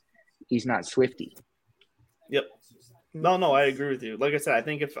case he's not Swifty. Yep. No, I agree with you. Like I said, I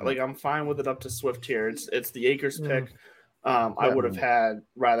think if I'm fine with it up to Swift here. It's the Akers pick. I would have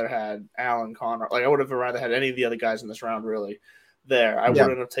rather had Allen Connor. Like I would have rather had any of the other guys in this round really. There, I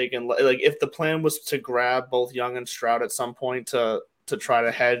wouldn't have taken if the plan was to grab both Young and Stroud at some point to try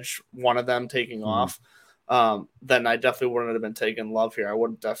to hedge one of them taking off, then I definitely wouldn't have been taking Love here. I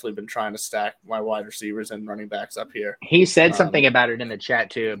would have definitely been trying to stack my wide receivers and running backs up here. He said something about it in the chat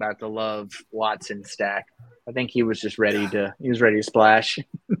too, about the Love Watson stack. I think he was just ready to splash.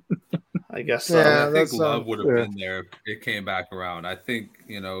 I guess so. Yeah, I think Love would have been there if it came back around. I think,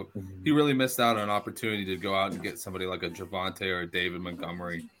 he really missed out on an opportunity to go out and get somebody like a Javonte or a David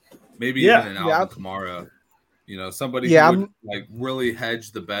Montgomery, maybe even an Alvin Kamara. Somebody who would really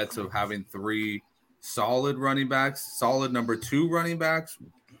hedge the bets of having 3 solid running backs, solid number 2 running backs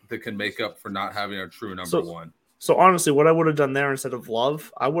that can make up for not having a true number 1. So honestly, what I would have done there instead of Love,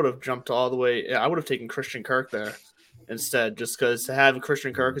 I would have jumped all the way. I would have taken Christian Kirk there instead, just because to have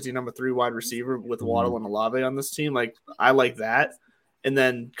Christian Kirk as your number 3 wide receiver with Waddle and Olave on this team, like I like that. And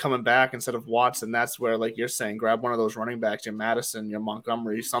then coming back instead of Watson, that's where, like you're saying, grab one of those running backs, your Madison, your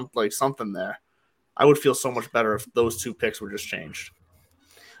Montgomery, something there. I would feel so much better if those 2 picks were just changed.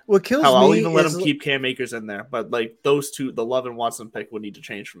 What kills I'll me even let him keep Cam Akers in there, but like those 2, the Love and Watson pick would need to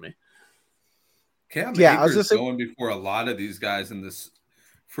change for me. Cam Akers going before a lot of these guys in this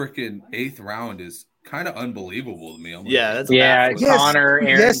freaking 8th round is kind of unbelievable to me. Connor,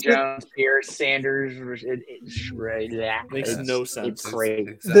 Aaron Jones, Pierce, Sanders. Makes no sense. It's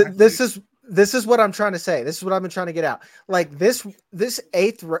crazy. Exactly. This is what I'm trying to say. This is what I've been trying to get out. Like this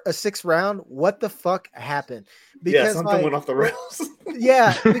 6th round, what the fuck happened? Because something went off the rails.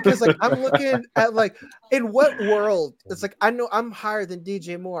 Because I'm looking at in what world? It's like I know I'm higher than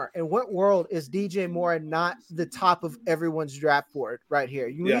DJ Moore. In what world is DJ Moore not the top of everyone's draft board right here?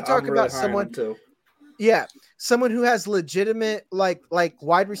 You talk about someone too. Yeah, someone who has legitimate like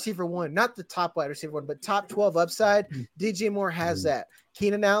wide receiver 1, not the top wide receiver 1, but top 12 upside. DJ Moore has that.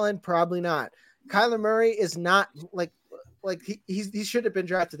 Keenan Allen probably not. Kyler Murray is not he should have been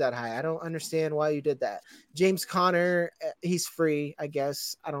drafted that high. I don't understand why you did that. James Conner, he's free, I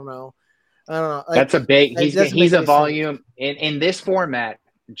guess. I don't know. That's a big. He's a volume in this format.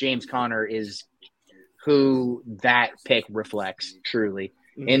 James Conner is who that pick reflects truly.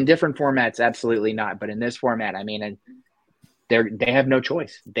 In different formats, absolutely not. But in this format, I mean, they have no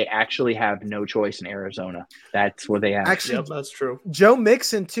choice. They actually have no choice in Arizona. That's what they have. Actually, that's true. Joe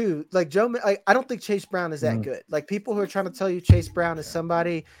Mixon too. I don't think Chase Brown is that good. Like people who are trying to tell you Chase Brown is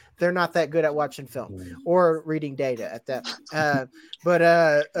somebody, they're not that good at watching film or reading data at that. But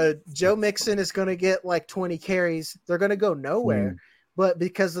Joe Mixon is going to get like 20 carries. They're going to go nowhere. But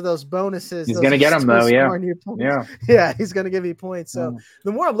because of those bonuses, he's going to get them though. Yeah, he's going to give you points. So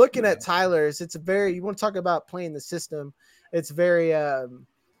the more I'm looking at Tyler's, you want to talk about playing the system. It's very,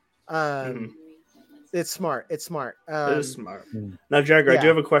 it's smart. It's smart. It is smart. Now, Jagger, I do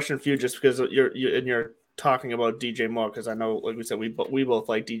have a question for you, just because you're talking about DJ Moore, because I know, like we said, we both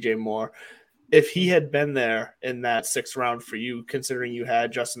like DJ Moore. If he had been there in that 6th round for you, considering you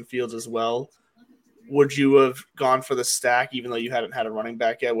had Justin Fields as well, would you have gone for the stack even though you hadn't had a running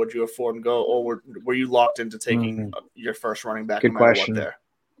back yet? Would you have 4 and go, or were you locked into taking your first running back? Good no matter question. What there?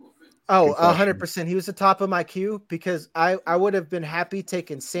 Oh, 100%. He was the top of my queue because I would have been happy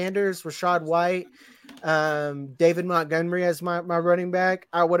taking Sanders, Rashad White, David Montgomery as my running back.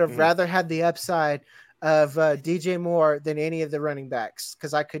 I would have rather had the upside of DJ Moore than any of the running backs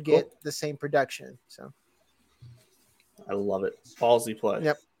because I could get the same production. So I love it. Ballsy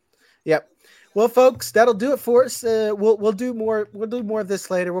play. Yep. Well, folks, that'll do it for us. We'll do more. We'll do more of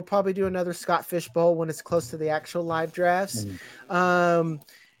this later. We'll probably do another Scott Fish Bowl when it's close to the actual live drafts.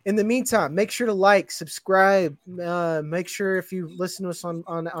 In the meantime, make sure to like, subscribe. Make sure if you listen to us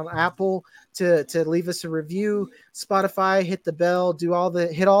on Apple to leave us a review. Spotify, hit the bell,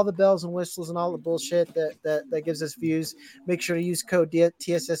 hit all the bells and whistles and all the bullshit that gives us views. Make sure to use code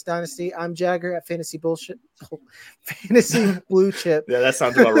TSS Dynasty. I'm Jagger at Fantasy Blue Chip. Yeah, that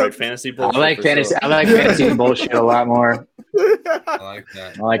sounds about right. Fantasy bullshit. I like fantasy. I like fantasy bullshit a lot more. I like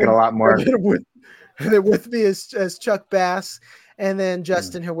that. I like it a lot more. And then with me is Chuck Bass. And then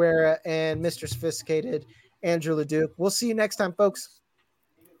Justin Herrera and Mr. Sophisticated Andrew Leduc. We'll see you next time, folks.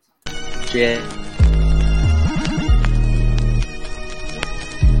 Cheers.